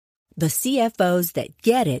The CFOs that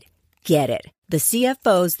get it, get it. The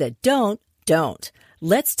CFOs that don't, don't.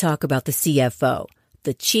 Let's talk about the CFO,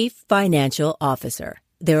 the Chief Financial Officer.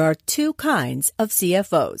 There are two kinds of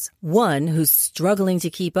CFOs. One who's struggling to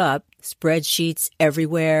keep up, spreadsheets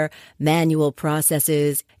everywhere, manual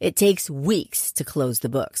processes. It takes weeks to close the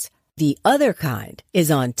books. The other kind is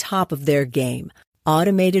on top of their game.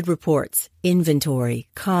 Automated reports, inventory,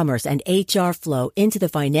 commerce, and HR flow into the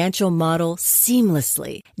financial model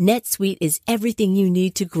seamlessly. NetSuite is everything you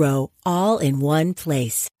need to grow, all in one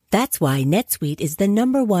place. That's why NetSuite is the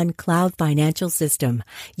 #1 cloud financial system,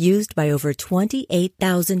 used by over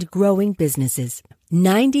 28,000 growing businesses.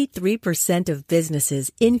 93% of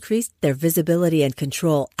businesses increased their visibility and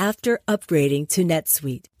control after upgrading to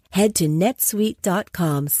NetSuite. Head to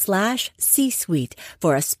netsuite.com/C-Suite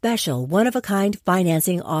for a special one-of-a-kind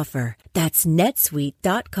financing offer. That's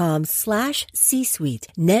netsuite.com/C-Suite.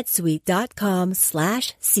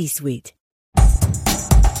 netsuite.com/C-Suite.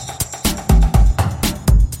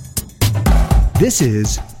 This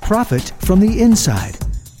is Profit from the Inside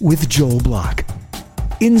with Joel Block.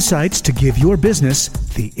 Insights to give your business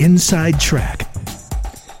the inside track.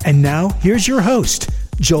 And now, here's your host,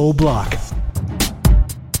 Joel Block.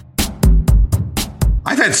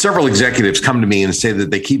 I've had several executives come to me and say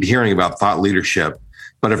that they keep hearing about thought leadership,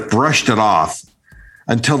 but have brushed it off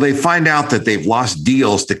until they find out that they've lost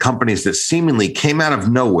deals to companies that seemingly came out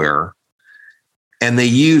of nowhere and they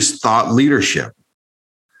use thought leadership.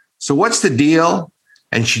 So what's the deal?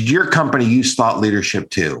 And should your company use thought leadership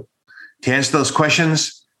too? To answer those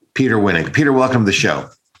questions, Peter Winick. Peter, welcome to the show.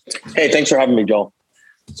 Hey, thanks for having me, Joel.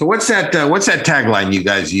 So what's that tagline you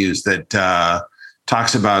guys use that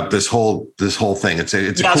talks about this whole thing? It's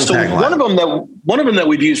a cool tagline. One of them that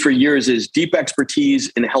we've used for years is deep expertise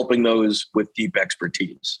in helping those with deep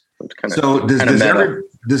expertise.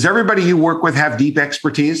 Does everybody you work with have deep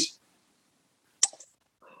expertise?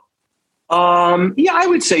 Yeah, I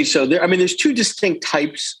would say so. There's two distinct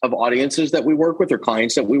types of audiences that we work with or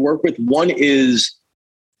clients that we work with. One is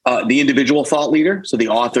the individual thought leader. So the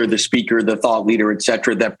author, the speaker, the thought leader, et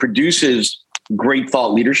cetera, that produces great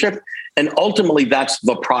thought leadership. And ultimately that's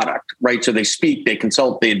the product, right? So they speak, they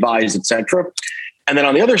consult, they advise, et cetera. And then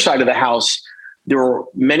on the other side of the house, there are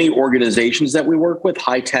many organizations that we work with,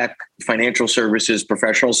 high tech, financial services,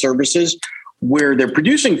 professional services, where they're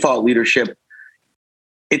producing thought leadership.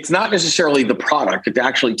 It's not necessarily the product. It's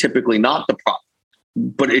actually typically not the product,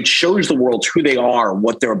 but it shows the world who they are,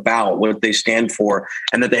 what they're about, what they stand for,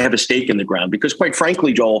 and that they have a stake in the ground. Because quite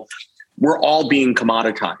frankly, Joel, we're all being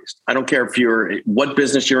commoditized. I don't care what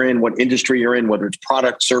business you're in, what industry you're in, whether it's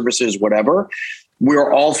product, services, whatever.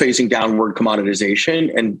 We're all facing downward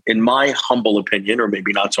commoditization. And in my humble opinion, or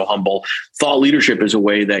maybe not so humble, thought leadership is a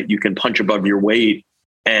way that you can punch above your weight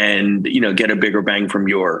and, get a bigger bang from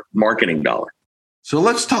your marketing dollar. So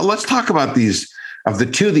let's talk about these. Of the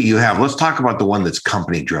two that you have, let's talk about the one that's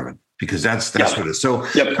company driven, because that's what it is. So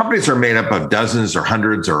companies are made up of dozens or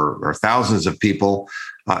hundreds or thousands of people.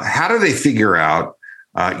 How do they figure out,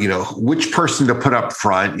 which person to put up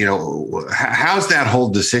front? How's that whole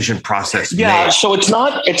decision process made? So it's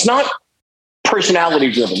not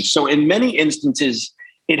personality driven. So in many instances,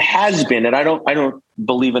 it has been, and I don't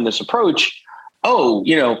believe in this approach.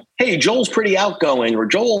 Hey, Joel's pretty outgoing, or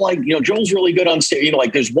Joel's really good on stage.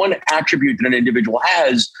 There's one attribute that an individual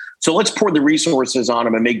has. So let's pour the resources on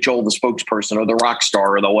him and make Joel the spokesperson or the rock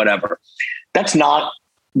star or the whatever. That's not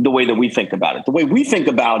the way that we think about it. The way we think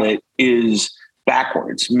about it is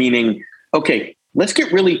backwards, meaning, okay, let's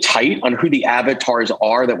get really tight on who the avatars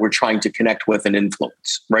are that we're trying to connect with and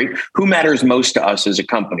influence, right? Who matters most to us as a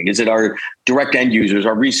company? Is it our direct end users,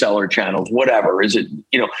 our reseller channels, whatever? Is it,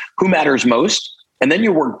 who matters most? And then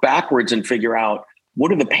you work backwards and figure out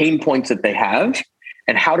what are the pain points that they have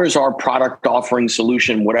and how does our product offering,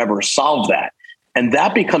 solution, whatever, solve that? And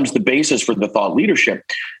that becomes the basis for the thought leadership.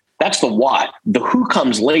 That's the what. The who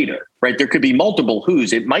comes later, right? There could be multiple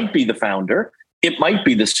who's. It might be the founder. It might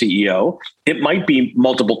be the CEO. It might be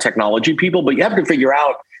multiple technology people, but you have to figure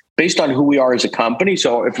out based on who we are as a company.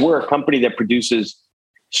 So if we're a company that produces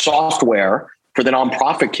software for the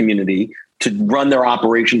nonprofit community to run their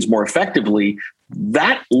operations more effectively,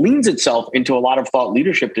 that leans itself into a lot of thought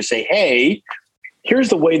leadership to say, hey, here's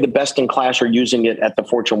the way the best in class are using it at the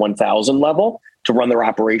Fortune 1000 level to run their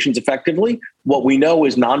operations effectively. What we know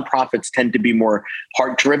is nonprofits tend to be more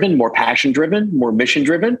heart-driven, more passion-driven, more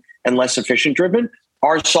mission-driven, and less efficient-driven.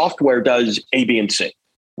 Our software does A, B, and C,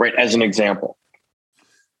 right, as an example.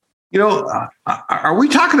 Are we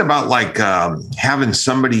talking about having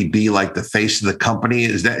somebody be like the face of the company?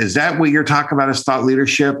 Is that what you're talking about as thought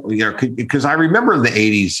leadership? Because I remember in the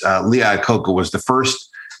 80s, Lee Iacocca was the first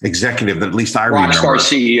executive that at least I remember. Rockstar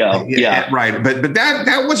CEO. Yeah. Right. But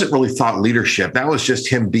that wasn't really thought leadership. That was just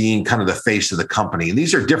him being kind of the face of the company. And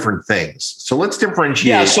these are different things. So let's differentiate.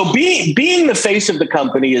 Yeah. So being the face of the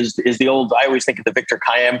company is the old, I always think of the Victor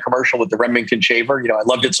Kiam commercial with the Remington shaver. I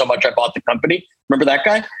loved it so much I bought the company. Remember that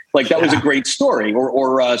guy? Like that was a great story.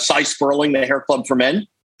 Or Cy Sperling, the hair club for men.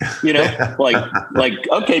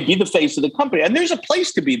 Okay, be the face of the company. And there's a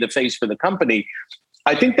place to be the face for the company.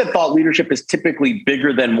 I think that thought leadership is typically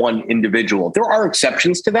bigger than one individual. There are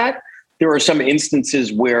exceptions to that. There are some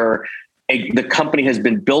instances where the company has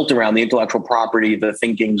been built around the intellectual property, the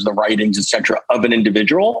thinkings, the writings, et cetera, of an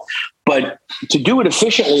individual. But to do it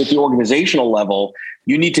efficiently at the organizational level,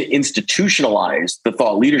 you need to institutionalize the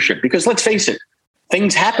thought leadership, because let's face it,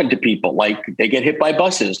 things happen to people, like they get hit by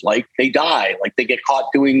buses, like they die, like they get caught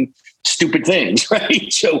doing stupid things,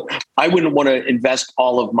 right? So I wouldn't want to invest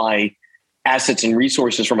all of my assets and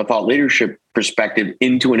resources from a thought leadership perspective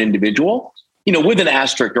into an individual. With an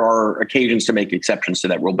asterisk, there are occasions to make exceptions to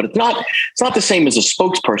that rule, but it's not the same as a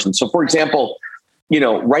spokesperson. So for example,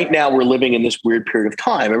 right now we're living in this weird period of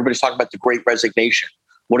time. Everybody's talking about the Great Resignation.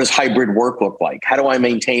 What does hybrid work look like? How do I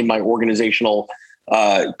maintain my organizational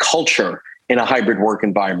culture in a hybrid work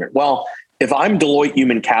environment? Well, if I'm Deloitte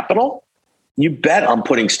Human Capital, you bet I'm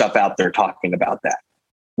putting stuff out there talking about that,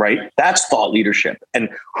 right? That's thought leadership. And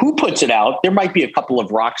who puts it out? There might be a couple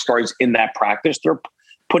of rock stars in that practice. They're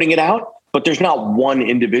putting it out, but there's not one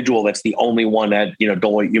individual that's the only one at,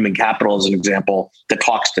 Deloitte Human Capital as an example that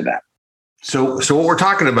talks to that. So what we're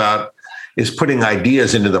talking about is putting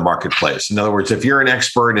ideas into the marketplace. In other words, if you're an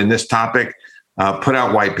expert in this topic, put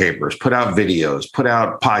out white papers, put out videos, put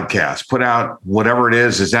out podcasts, put out whatever it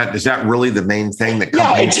is. Is that really the main thing that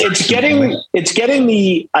companies? Yeah, it's getting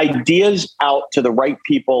the ideas out to the right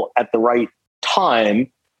people at the right time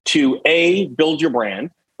to build your brand,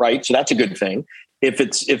 right? So that's a good thing.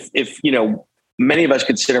 If many of us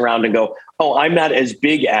could sit around and go, oh, I'm not as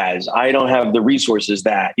big as, I don't have the resources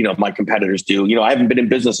that, my competitors do. I haven't been in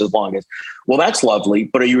business as long as, well, that's lovely.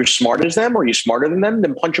 But are you as smart as them? Or are you smarter than them?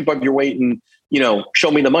 Then punch above your weight and,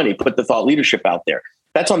 show me the money, put the thought leadership out there.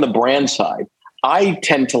 That's on the brand side. I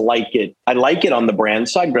tend to like it. I like it on the brand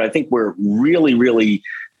side, but I think where it really, really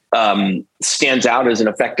stands out as an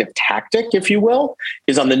effective tactic, if you will,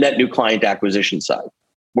 is on the net new client acquisition side.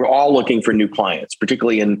 We're all looking for new clients,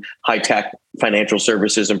 particularly in high-tech financial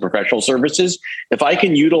services and professional services. If I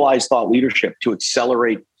can utilize thought leadership to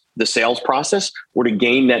accelerate the sales process or to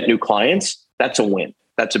gain net new clients, that's a win.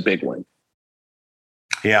 That's a big win.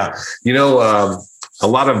 Yeah. A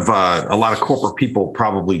lot of corporate people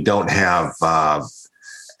probably don't have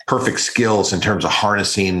perfect skills in terms of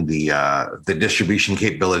harnessing the distribution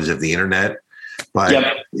capabilities of the internet.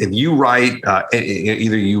 But if you write,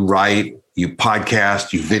 either you write, you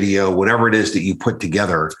podcast, you video, whatever it is that you put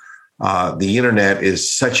together, the internet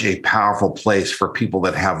is such a powerful place for people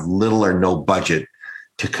that have little or no budget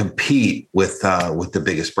to compete with the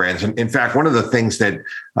biggest brands. And in fact, one of the things that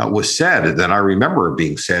was said that I remember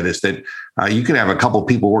being said is that you can have a couple of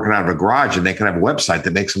people working out of a garage and they can have a website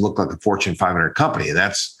that makes them look like a Fortune 500 company. And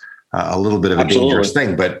that's a little bit of a dangerous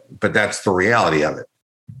thing, but that's the reality of it.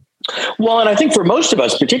 Well, and I think for most of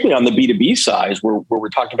us, particularly on the B2B side, where we're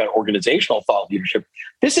talking about organizational thought leadership,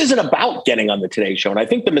 this isn't about getting on the Today Show. And I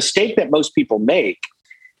think the mistake that most people make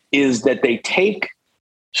is that they take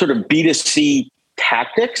sort of B2C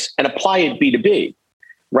tactics and apply it B2B,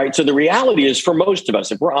 right? So the reality is, for most of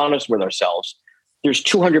us, if we're honest with ourselves, there's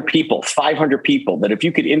 200 people, 500 people that if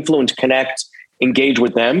you could influence, connect, engage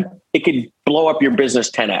with them, it could blow up your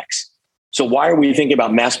business 10x. So why are we thinking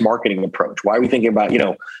about mass marketing approach? Why are we thinking about,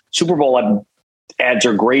 Super Bowl ads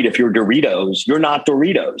are great if you're Doritos. You're not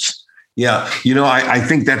Doritos. Yeah. I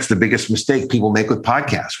think that's the biggest mistake people make with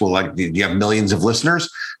podcasts. Well, do you have millions of listeners?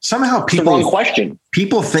 Somehow people, it's the wrong question.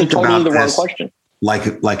 People think totally about the this wrong question.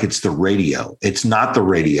 Like it's the radio. It's not the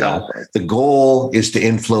radio. Exactly. The goal is to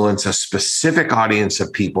influence a specific audience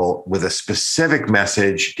of people with a specific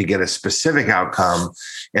message to get a specific outcome.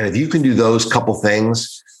 And if you can do those couple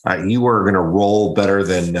things, you are going to roll better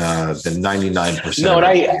than 99%. No,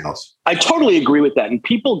 and I totally agree with that. And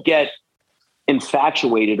people get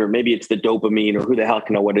infatuated, or maybe it's the dopamine, or who the hell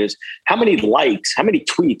can know what it is. How many likes, how many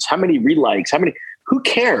tweets, how many relikes, who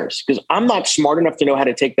cares? Because I'm not smart enough to know how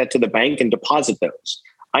to take that to the bank and deposit those.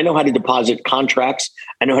 I know how to deposit contracts.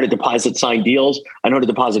 I know how to deposit signed deals. I know how to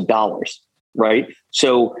deposit dollars, right?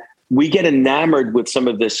 So we get enamored with some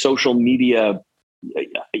of this social media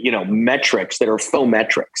metrics that are faux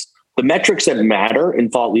metrics. The metrics that matter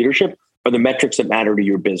in thought leadership are the metrics that matter to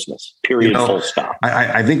your business, period, full stop.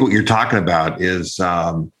 I think what you're talking about is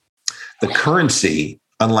the currency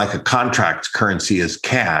unlike a contract currency is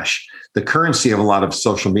cash, the currency of a lot of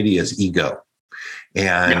social media is ego.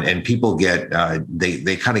 And people get,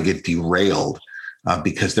 they kind of get derailed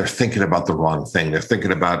because they're thinking about the wrong thing. They're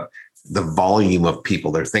thinking about the volume of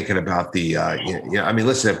people. They're thinking about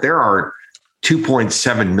listen, if there are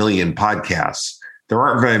 2.7 million podcasts, there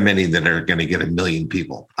aren't very many that are going to get 1 million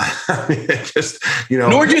people.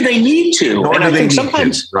 Nor do they need to. And I think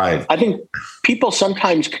sometimes, right. I think people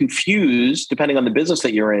sometimes confuse, depending on the business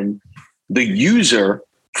that you're in, the user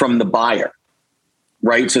from the buyer,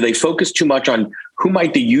 right? So they focus too much on who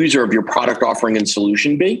might the user of your product offering and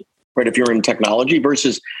solution be, right? If you're in technology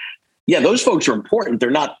versus, those folks are important. They're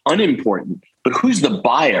not unimportant, but who's the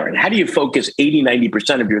buyer and how do you focus 80,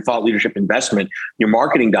 90% of your thought leadership investment, your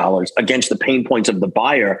marketing dollars against the pain points of the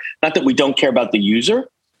buyer? Not that we don't care about the user,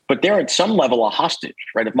 but they're at some level a hostage,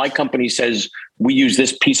 right? If my company says we use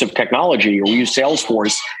this piece of technology or we use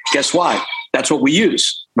Salesforce, guess what? That's what we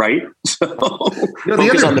use, right? So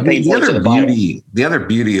focus on the pain points of the buyer. The other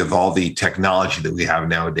beauty of all the technology that we have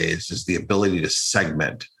nowadays is the ability to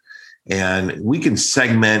segment. And we can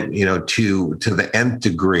segment, to the nth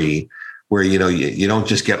degree where, you don't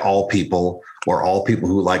just get all people or all people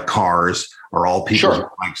who like cars or all people who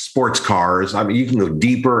like sports cars. I mean, you can go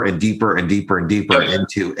deeper and deeper and deeper and deeper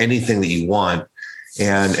into anything that you want.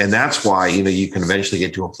 And that's why, you can eventually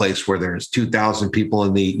get to a place where there's 2,000 people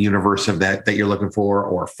in the universe of that you're looking for,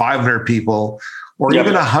 or 500 people, or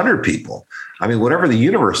even 100 people. I mean, whatever the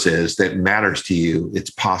universe is that matters to you,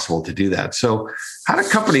 it's possible to do that. So how do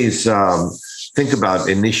companies think about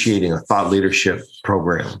initiating a thought leadership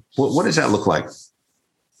program? What does that look like?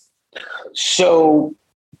 So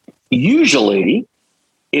usually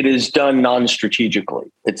it is done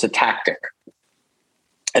non-strategically. It's a tactic.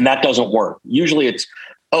 And that doesn't work. Usually it's,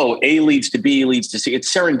 A leads to B leads to C.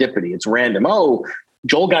 It's serendipity. It's random.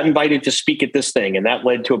 Joel got invited to speak at this thing, and that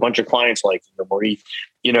led to a bunch of clients like him, where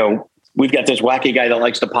we've got this wacky guy that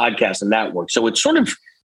likes to podcast, and that works. So it's sort of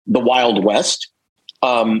the Wild West.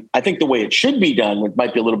 I think the way it should be done, which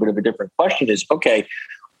might be a little bit of a different question, is,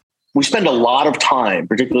 we spend a lot of time,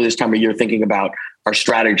 particularly this time of year, thinking about our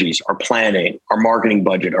strategies, our planning, our marketing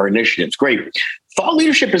budget, our initiatives. Great. Thought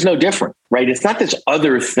leadership is no different, right? It's not this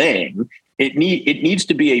other thing. It needs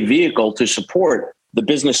to be a vehicle to support the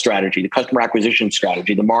business strategy, the customer acquisition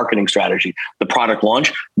strategy, the marketing strategy, the product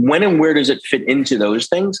launch. When and where does it fit into those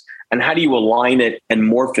things? And how do you align it and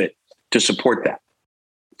morph it to support that?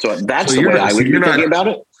 So that's the way I would be thinking about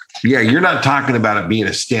it. Yeah, you're not talking about it being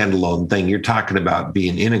a standalone thing. You're talking about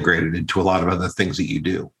being integrated into a lot of other things that you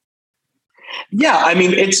do. Yeah, I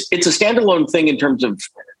mean, it's a standalone thing in terms of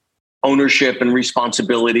ownership and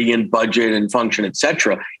responsibility and budget and function, et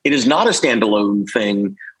cetera. It is not a standalone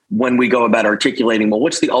thing when we go about articulating, well,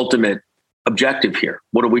 what's the ultimate objective here?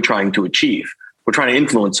 What are we trying to achieve? We're trying to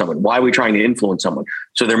influence someone. Why are we trying to influence someone?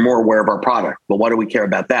 So they're more aware of our product. Well, why do we care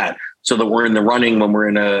about that? So that we're in the running when we're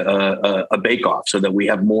in a bake-off, so that we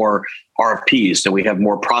have more RFPs, so we have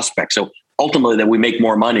more prospects. So ultimately that we make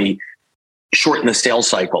more money, shorten the sales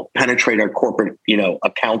cycle, penetrate our corporate,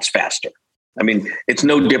 accounts faster. I mean, it's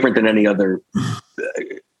no different than any other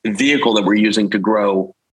vehicle that we're using to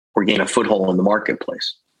grow or gain a foothold in the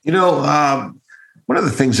marketplace. One of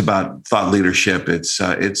the things about thought leadership, it's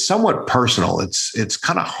somewhat personal. It's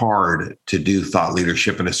kind of hard to do thought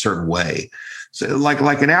leadership in a certain way. So like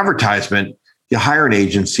an advertisement, you hire an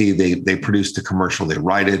agency, they produce the commercial, they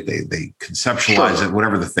write it, they conceptualize it,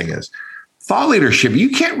 whatever the thing is. Thought leadership, you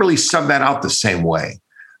can't really sub that out the same way.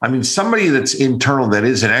 I mean, somebody that's internal, that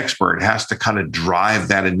is an expert, has to kind of drive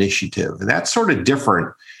that initiative. And that's sort of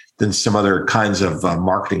different than some other kinds of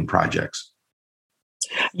marketing projects.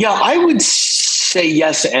 Yeah, I would say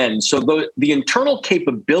yes. And so the internal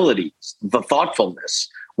capabilities, the thoughtfulness,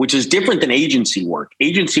 which is different than agency work.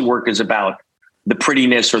 Agency work is about the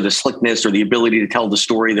prettiness or the slickness or the ability to tell the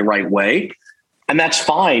story the right way. And that's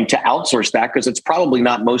fine to outsource that because it's probably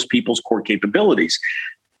not most people's core capabilities.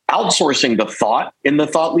 Outsourcing the thought in the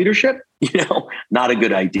thought leadership, not a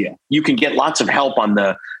good idea. You can get lots of help on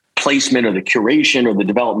the placement or the curation or the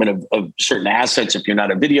development of certain assets if you're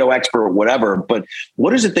not a video expert or whatever. But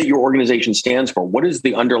what is it that your organization stands for? What is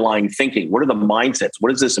the underlying thinking? What are the mindsets?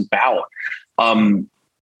 What is this about?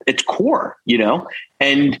 It's core,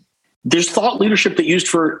 and there's thought leadership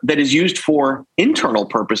that is used for internal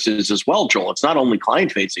purposes as well, Joel. It's not only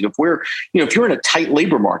client facing. If you're in a tight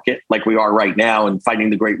labor market like we are right now and fighting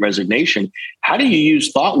the Great Resignation, how do you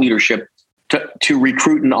use thought leadership to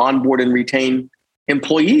recruit and onboard and retain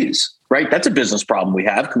employees, right? That's a business problem we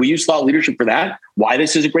have. Can we use thought leadership for that? Why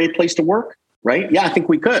this is a great place to work, right? Yeah, I think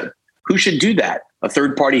we could. Who should do that? A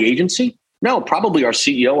third-party agency? No, probably our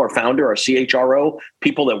CEO, our founder, our CHRO,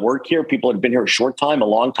 people that work here, people that have been here a short time, a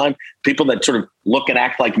long time, people that sort of look and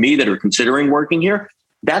act like me that are considering working here.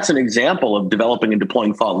 That's an example of developing and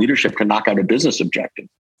deploying thought leadership to knock out a business objective.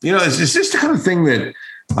 Is this the kind of thing that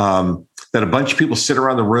that a bunch of people sit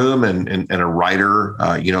around the room and a writer,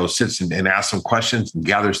 sits and asks some questions and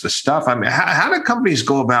gathers the stuff? I mean, how do companies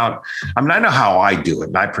go about? I mean, I know how I do it,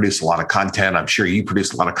 and I produce a lot of content. I'm sure you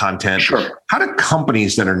produce a lot of content. Sure. How do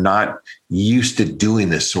companies that are not used to doing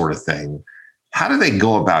this sort of thing, how do they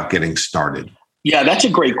go about getting started? Yeah, that's a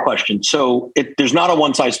great question. So there's not a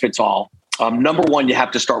one size fits all. Number one, you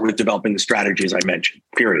have to start with developing the strategy, as I mentioned,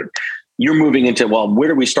 period. You're moving into, well, where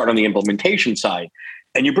do we start on the implementation side?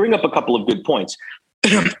 And you bring up a couple of good points.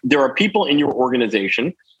 There are people in your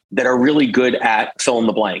organization that are really good at fill in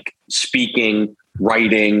the blank, speaking,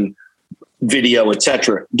 writing, video, et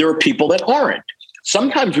cetera. There are people that aren't.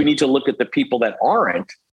 Sometimes we need to look at the people that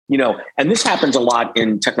aren't, and this happens a lot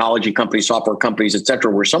in technology companies, software companies, et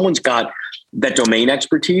cetera, where someone's got that domain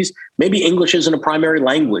expertise. Maybe English isn't a primary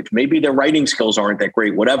language. Maybe their writing skills aren't that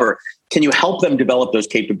great, whatever. Can you help them develop those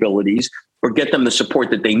capabilities or get them the support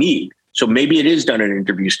that they need? So maybe it is done in an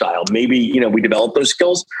interview style. Maybe, we develop those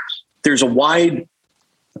skills. There's a wide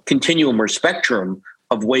continuum or spectrum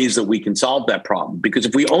of ways that we can solve that problem. Because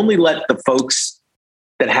if we only let the folks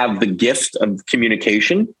that have the gift of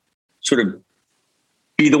communication sort of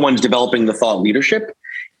be the ones developing the thought leadership,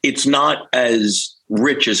 it's not as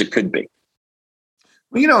rich as it could be.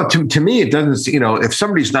 Well, to me, it doesn't, if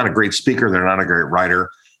somebody's not a great speaker, they're not a great writer.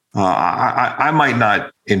 I might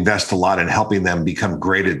not invest a lot in helping them become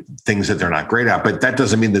great at things that they're not great at, but that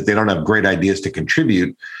doesn't mean that they don't have great ideas to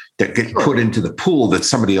contribute that get put into the pool that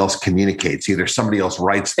somebody else communicates. Either somebody else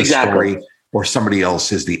writes the story or somebody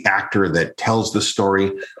else is the actor that tells the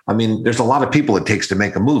story. I mean, there's a lot of people it takes to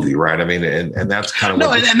make a movie, right? I mean, and that's kind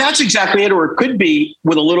of and that's exactly it. Or it could be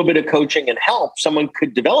with a little bit of coaching and help, someone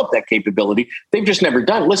could develop that capability. They've just never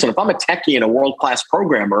done it. Listen, if I'm a techie and a world-class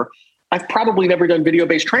programmer, I've probably never done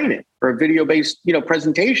video-based training or video-based,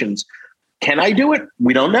 presentations. Can I do it?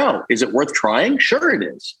 We don't know. Is it worth trying? Sure it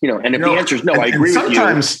is. And if the answer is no, I agree with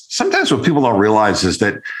you. Sometimes what people don't realize is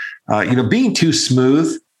that, being too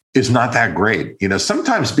smooth is not that great.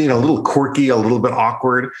 Sometimes being a little quirky, a little bit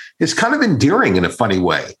awkward is kind of endearing in a funny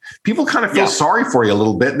way. People kind of feel sorry for you a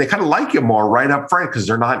little bit and they kind of like you more right up front because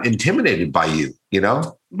they're not intimidated by you,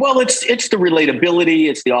 Well, it's the relatability.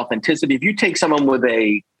 It's the authenticity. If you take someone with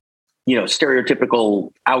a,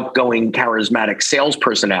 stereotypical outgoing, charismatic sales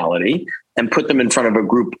personality and put them in front of a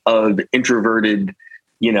group of introverted,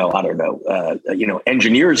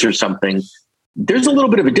 engineers or something, there's a little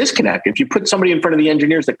bit of a disconnect. If you put somebody in front of the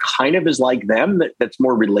engineers that kind of is like them, that's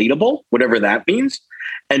more relatable, whatever that means.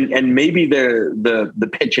 And maybe the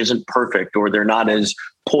pitch isn't perfect or they're not as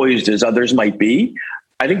poised as others might be.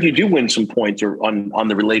 I think you do win some points on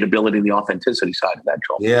the relatability and the authenticity side of that,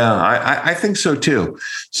 Joel. Yeah, I think so too.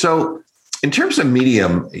 So in terms of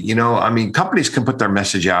medium, companies can put their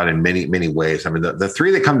message out in many, many ways. I mean, the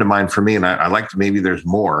three that come to mind for me, and I like to, maybe there's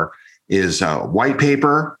more, is white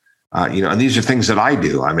paper, and these are things that I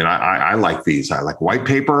do. I mean, I like these. I like white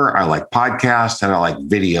paper, I like podcasts, and I like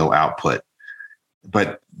video output.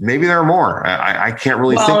 But maybe there are more. I can't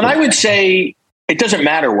really think. And I would say it doesn't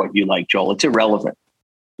matter what you like, Joel. It's irrelevant.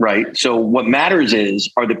 Right. So what matters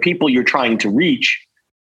are the people you're trying to reach,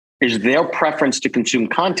 is their preference to consume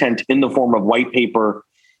content in the form of white paper,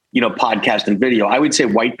 podcast and video. I would say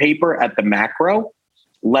white paper at the macro,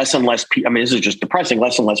 less and less. This is just depressing.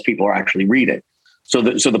 Less and less people are actually read it. So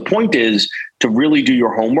the point is to really do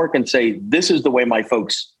your homework and say, this is the way my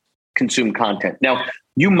folks consume content. Now,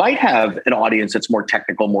 you might have an audience that's more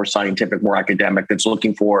technical, more scientific, more academic, that's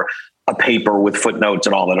looking for a paper with footnotes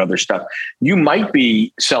and all that other stuff. You might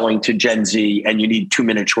be selling to Gen Z and you need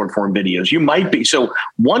 2-minute short form videos. You might be. So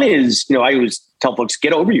one is, I always tell folks,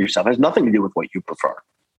 get over yourself. It has nothing to do with what you prefer.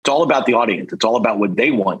 It's all about the audience. It's all about what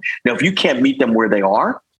they want. Now, if you can't meet them where they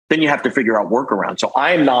are, then you have to figure out workarounds. So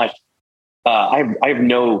I am not, I have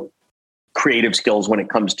no creative skills when it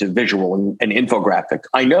comes to visual and infographics.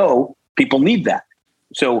 I know people need that.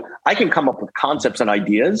 So I can come up with concepts and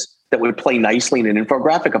ideas that would play nicely in an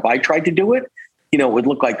infographic. If I tried to do it, it would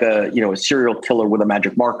look like a serial killer with a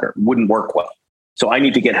magic marker. It wouldn't work well. So I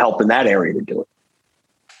need to get help in that area to do it.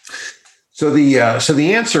 So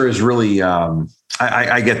the answer is really,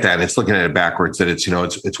 I get that. It's looking at it backwards, that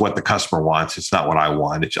it's what the customer wants. It's not what I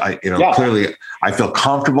want. Clearly I feel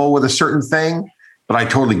comfortable with a certain thing, but I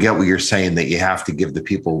totally get what you're saying, that you have to give the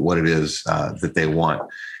people what it is that they want.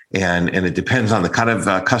 And it depends on the kind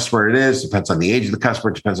of customer it is, depends on the age of the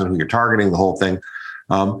customer, depends on who you're targeting, the whole thing.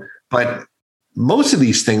 But most of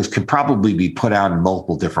these things could probably be put out in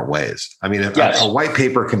multiple different ways. I mean, a white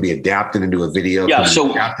paper can be adapted into a video,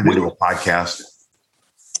 adapted into a podcast.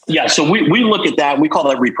 Yeah. So we look at that. We call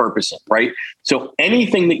that repurposing, right? So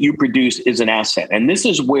anything that you produce is an asset. And this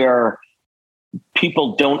is where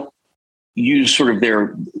people don't use sort of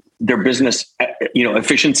their business,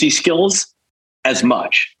 efficiency skills as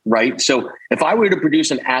much, right? So if I were to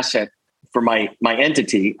produce an asset for my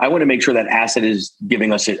entity, I want to make sure that asset is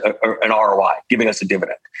giving us an ROI, giving us a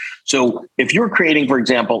dividend. So if you're creating, for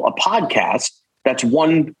example, a podcast, that's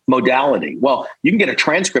one modality. Well, you can get a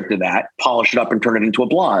transcript of that, polish it up and turn it into a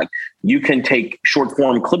blog. You can take short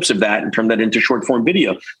form clips of that and turn that into short form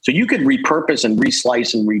video. So you could repurpose and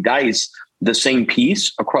reslice and redice the same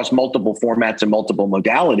piece across multiple formats and multiple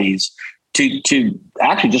modalities to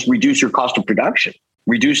actually just reduce your cost of production,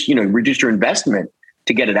 reduce your investment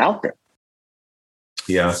to get it out there.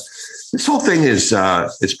 Yeah. This whole thing is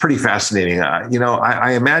pretty fascinating.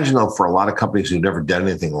 I imagine, though, for a lot of companies who've never done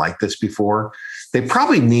anything like this before, they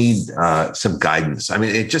probably need some guidance. I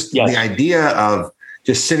mean, the idea of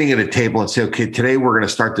just sitting at a table and say, okay, today we're going to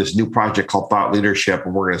start this new project called Thought Leadership,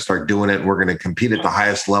 and we're going to start doing it. And we're going to compete at the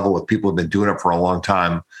highest level with people who've been doing it for a long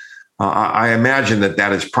time. I imagine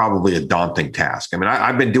that is probably a daunting task. I mean,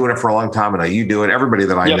 I've been doing it for a long time, and you do it. Everybody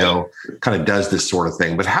that I know kind of does this sort of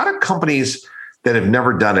thing. But how do companies that have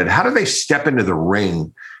never done it, how do they step into the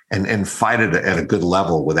ring and fight it at a good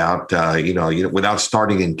level without without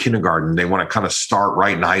starting in kindergarten? They want to kind of start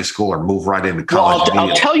right in high school or move right into college. Well,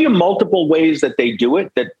 I'll tell you multiple ways that they do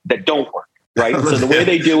it that don't work, right? So the way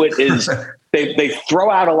they do it is they throw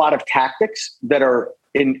out a lot of tactics that are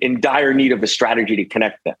in dire need of a strategy to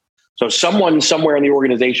connect them. So someone somewhere in the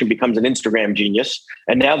organization becomes an Instagram genius,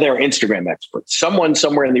 and now they're Instagram experts. Someone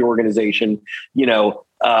somewhere in the organization,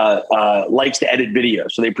 likes to edit video,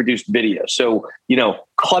 so they produce video. So,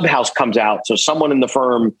 Clubhouse comes out. So someone in the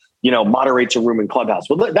firm, moderates a room in Clubhouse.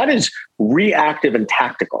 Well, that is reactive and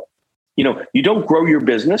tactical. You don't grow your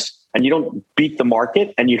business and you don't beat the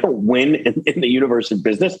market and you don't win in the universe of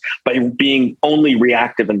business by being only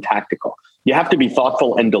reactive and tactical. You have to be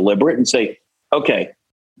thoughtful and deliberate and say, okay,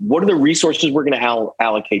 what are the resources we're going to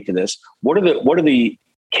allocate to this? What are the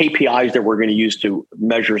KPIs that we're going to use to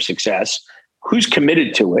measure success? Who's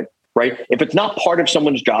committed to it, right? If it's not part of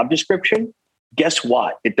someone's job description, guess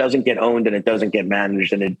what? It doesn't get owned and it doesn't get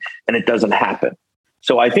managed and it doesn't happen.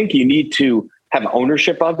 So I think you need to have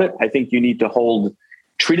ownership of it. I think you need to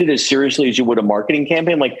treat it as seriously as you would a marketing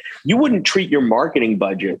campaign. Like, you wouldn't treat your marketing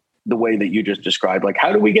budget the way that you just described. Like,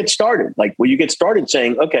 how do we get started? Like, well, you get started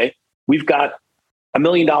saying, okay, we've got $1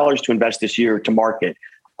 million to invest this year to market.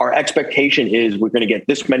 Our expectation is we're going to get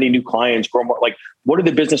this many new clients, grow more. Like, what are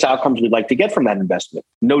the business outcomes we'd like to get from that investment?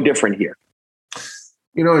 No different here.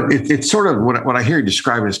 It's sort of what I hear you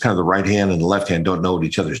describing is kind of the right hand and the left hand don't know what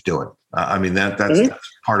each other's doing. That's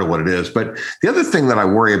part of what it is. But the other thing that I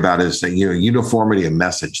worry about is that, uniformity of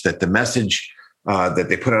message, that the message that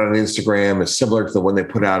they put out on Instagram is similar to the one they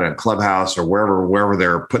put out on Clubhouse or wherever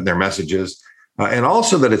they're putting their messages. And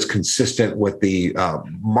also that it's consistent with the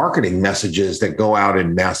marketing messages that go out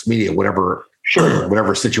in mass media, whatever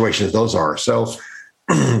situations those are. So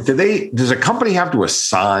does a company have to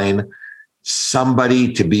assign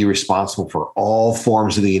somebody to be responsible for all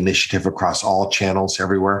forms of the initiative across all channels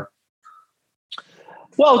everywhere?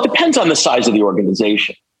 Well, it depends on the size of the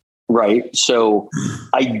organization, right? So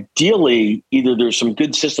ideally, either there's some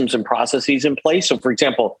good systems and processes in place. So for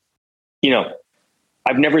example,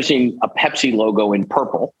 I've never seen a Pepsi logo in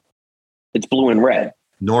purple. It's blue and red.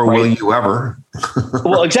 Nor will you ever.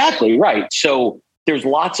 Well, exactly. Right. So there's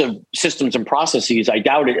lots of systems and processes. I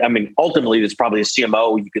doubt it. I mean, ultimately, there's probably a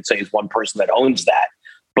CMO, you could say, is one person that owns that.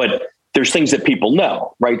 But there's things that people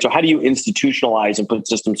know, right? So how do you institutionalize and put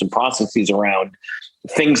systems and processes around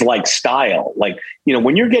things like style? Like,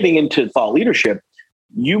 when you're getting into thought leadership,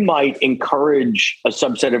 you might encourage a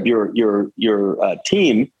subset of your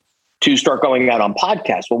team to start going out on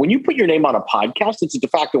podcasts. Well, when you put your name on a podcast, it's a de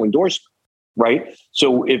facto endorsement, right?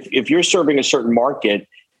 So if you're serving a certain market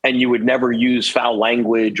and you would never use foul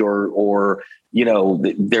language or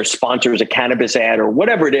their sponsor is a cannabis ad or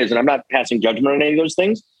whatever it is, and I'm not passing judgment on any of those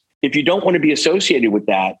things, if you don't want to be associated with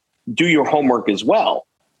that, do your homework as well,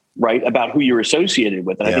 right? About who you're associated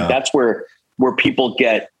with. And I think that's where people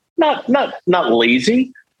get not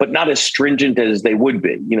lazy, but not as stringent as they would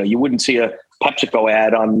be. You wouldn't see a PepsiCo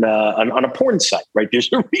ad on a porn site, right?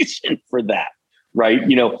 There's a reason for that, right?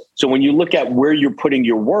 So when you look at where you're putting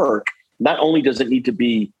your work, not only does it need to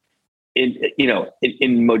be in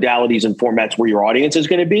modalities and formats where your audience is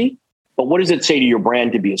going to be, but what does it say to your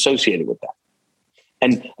brand to be associated with that?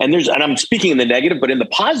 And I'm speaking in the negative, but in the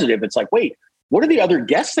positive, it's like, wait, what are the other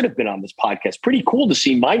guests that have been on this podcast? Pretty cool to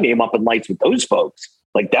see my name up in lights with those folks.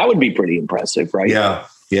 Like that would be pretty impressive, right?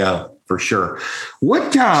 Yeah, for sure.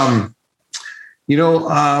 What, one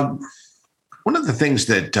of the things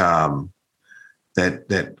that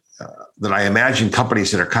I imagine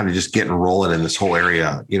companies that are kind of just getting rolling in this whole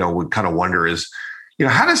area, would kind of wonder is,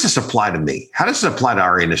 how does this apply to me? How does it apply to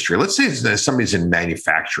our industry? Let's say somebody's in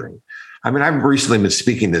manufacturing. I mean, I've recently been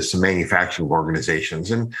speaking to some manufacturing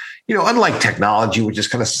organizations and, unlike technology, which is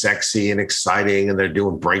kind of sexy and exciting and they're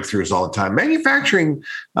doing breakthroughs all the time, manufacturing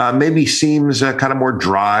maybe seems kind of more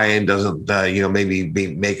dry and doesn't, maybe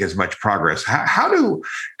make as much progress. How do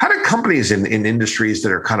companies in industries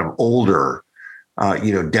that are kind of older,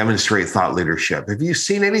 demonstrate thought leadership? Have you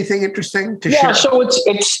seen anything interesting to share? Yeah, so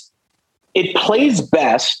it plays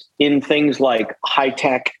best in things like high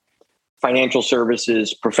tech, financial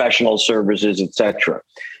services, professional services, et cetera.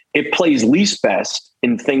 It plays least best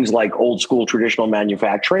in things like old school traditional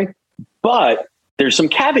manufacturing, but there's some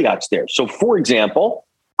caveats there. So for example,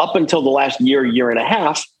 up until the last year and a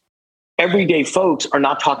half, everyday folks are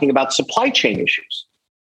not talking about supply chain issues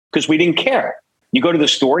because we didn't care. You go to the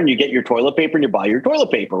store and you get your toilet paper and you buy your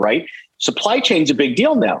toilet paper, right? Supply chain's a big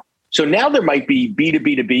deal now. So now there might be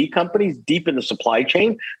B2B2B companies deep in the supply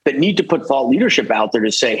chain that need to put thought leadership out there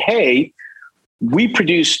to say, hey, we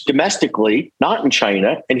produce domestically, not in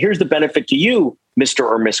China. And here's the benefit to you, Mr.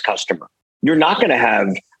 or Miss Customer. You're not going to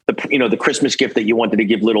have the Christmas gift that you wanted to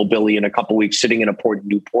give little Billy in a couple of weeks sitting in a port in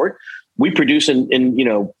Newport. We produce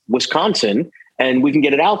in Wisconsin and we can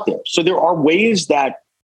get it out there. So there are ways that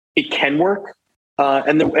it can work.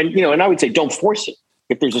 And I would say don't force it.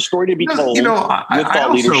 If there's a story to be told,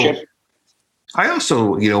 leadership. I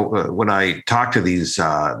also, when I talk to these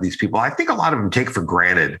people, I think a lot of them take for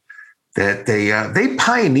granted that they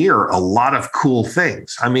pioneer a lot of cool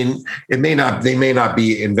things. I mean, they may not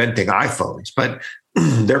be inventing iPhones, but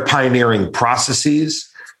they're pioneering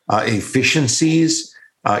processes, efficiencies,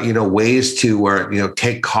 ways to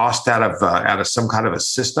take cost out of some kind of a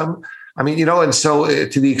system. I mean, and so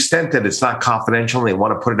to the extent that it's not confidential and they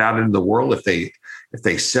want to put it out into the world, if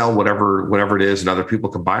they sell whatever it is and other people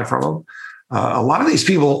can buy from them. A lot of these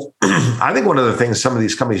people, I think one of the things some of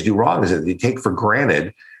these companies do wrong is that they take for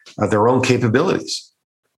granted their own capabilities.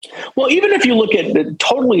 Well, even if you look at the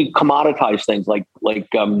totally commoditized things like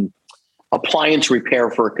appliance repair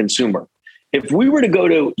for a consumer, if we were to go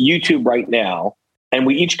to YouTube right now and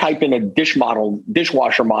we each type in a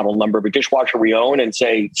dishwasher model number of a dishwasher we own and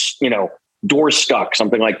say, door stuck,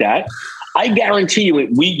 something like that, I guarantee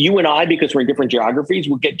you and I, because we're in different geographies,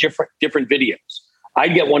 will get different videos.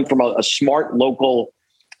 I'd get one from a smart local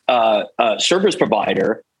service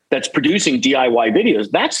provider that's producing DIY videos.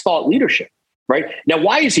 That's thought leadership, right? Now,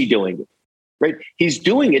 why is he doing it? Right? He's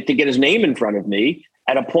doing it to get his name in front of me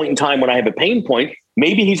at a point in time when I have a pain point.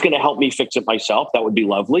 Maybe he's going to help me fix it myself. That would be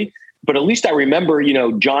lovely. But at least I remember,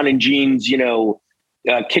 John and Jean's,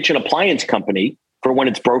 kitchen appliance company for when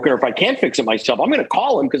it's broken, or if I can't fix it myself, I'm going to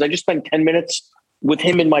call him because I just spent 10 minutes with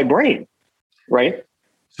him in my brain, right?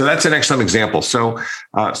 So that's an excellent example. So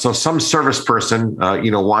some service person,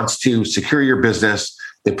 wants to secure your business.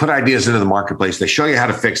 They put ideas into the marketplace. They show you how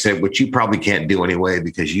to fix it, which you probably can't do anyway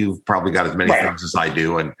because you've probably got as many things as I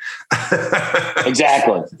do. And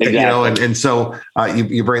Exactly. And so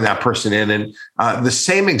you bring that person in, and the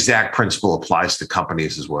same exact principle applies to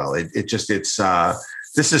companies as well.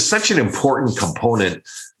 This is such an important component,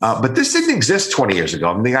 but this didn't exist 20 years ago.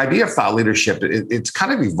 I mean, the idea of thought leadership, it's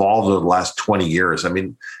kind of evolved over the last 20 years. I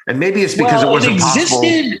mean, and maybe it's because it wasn't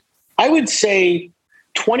possible. I would say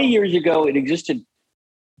 20 years ago, it existed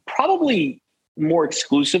probably more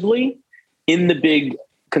exclusively in the big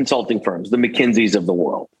consulting firms, the McKinseys of the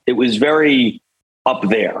world. It was very up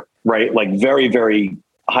there, right? Like very, very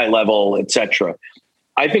high level, et cetera.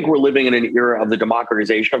 I think we're living in an era of the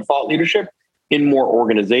democratization of thought leadership in more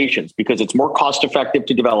organizations because it's more cost effective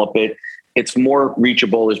to develop it. It's more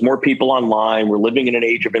reachable. There's more people online. We're living in an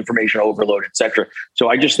age of information overload, et cetera. So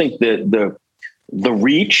I just think the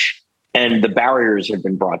reach and the barriers have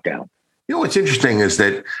been brought down. What's interesting is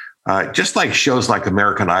that just like shows like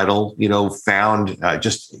American Idol, found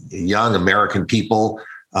just young American people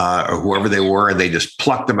or whoever they were, and they just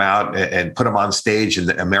plucked them out and put them on stage,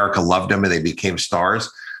 and America loved them and they became stars.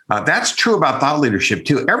 That's true about thought leadership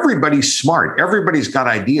too. Everybody's smart. Everybody's got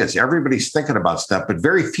ideas. Everybody's thinking about stuff, but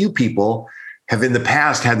very few people have in the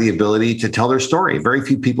past had the ability to tell their story. Very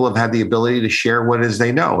few people have had the ability to share what it is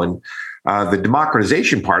they know. And the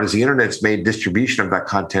democratization part is the internet's made distribution of that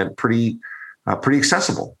content pretty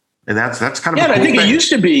accessible. And that's kind of I think it used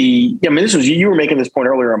to be. I mean, you were making this point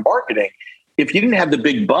earlier on marketing. If you didn't have the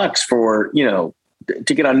big bucks for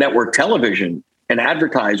to get on network television and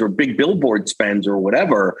advertise or big billboard spends or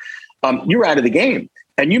whatever, you're out of the game.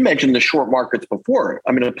 And you mentioned the short markets before.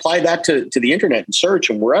 I mean, apply that to the internet and search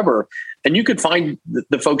and wherever, and you could find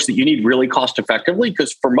the folks that you need really cost effectively.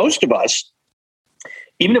 Because for most of us,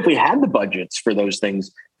 even if we had the budgets for those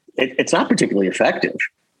things, it's not particularly effective,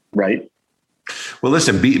 right? Well,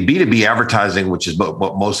 listen, B2B advertising, which is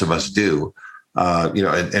what most of us do,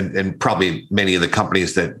 and probably many of the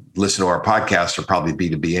companies that listen to our podcast are probably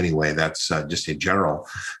B2B anyway. That's just in general.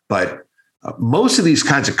 But most of these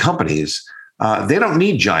kinds of companies, they don't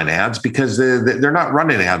need giant ads because they're not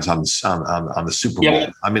running ads on the Super Bowl.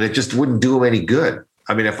 Yeah. I mean, it just wouldn't do them any good.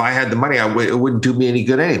 I mean, if I had the money, it wouldn't do me any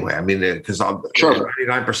good anyway. I mean, because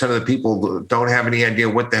 99% of the people don't have any idea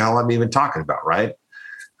what the hell I'm even talking about, right?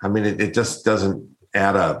 I mean, it just doesn't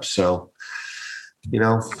add up. So,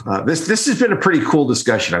 this has been a pretty cool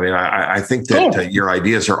discussion. I mean, I think that your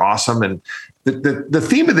ideas are awesome. And the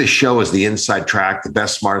theme of this show is the inside track, the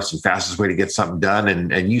best, smartest, and fastest way to get something done.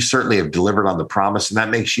 And you certainly have delivered on the promise, and that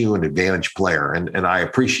makes you an advantage player. And I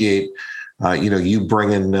appreciate, you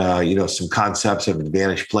bringing, some concepts of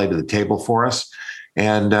advantage play to the table for us.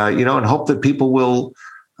 And, and hope that people will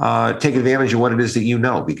take advantage of what it is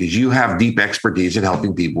that because you have deep expertise in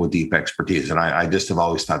helping people with deep expertise. And I just have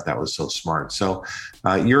always thought that was so smart. So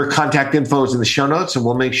your contact info is in the show notes, and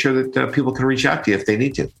we'll make sure that people can reach out to you if they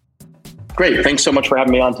need to. Great. Thanks so much for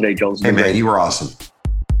having me on today, Joel. Hey, man, you were awesome.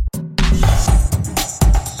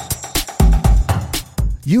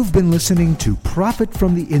 You've been listening to Profit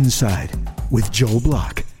from the Inside with Joel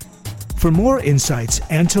Block. For more insights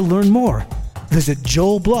and to learn more, visit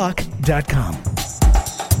joelblock.com.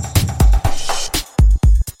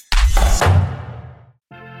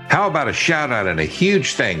 How about a shout out and a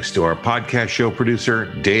huge thanks to our podcast show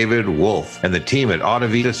producer, David Wolf, and the team at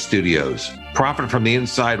Audivita Studios. Profit from the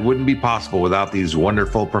Inside wouldn't be possible without these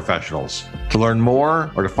wonderful professionals. To learn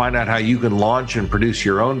more or to find out how you can launch and produce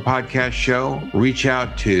your own podcast show, reach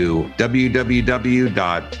out to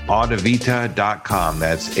www.audivita.com.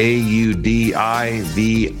 That's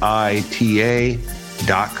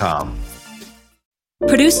AUDIVITA.com.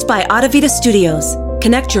 Produced by Audivita Studios.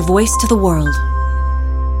 Connect your voice to the world.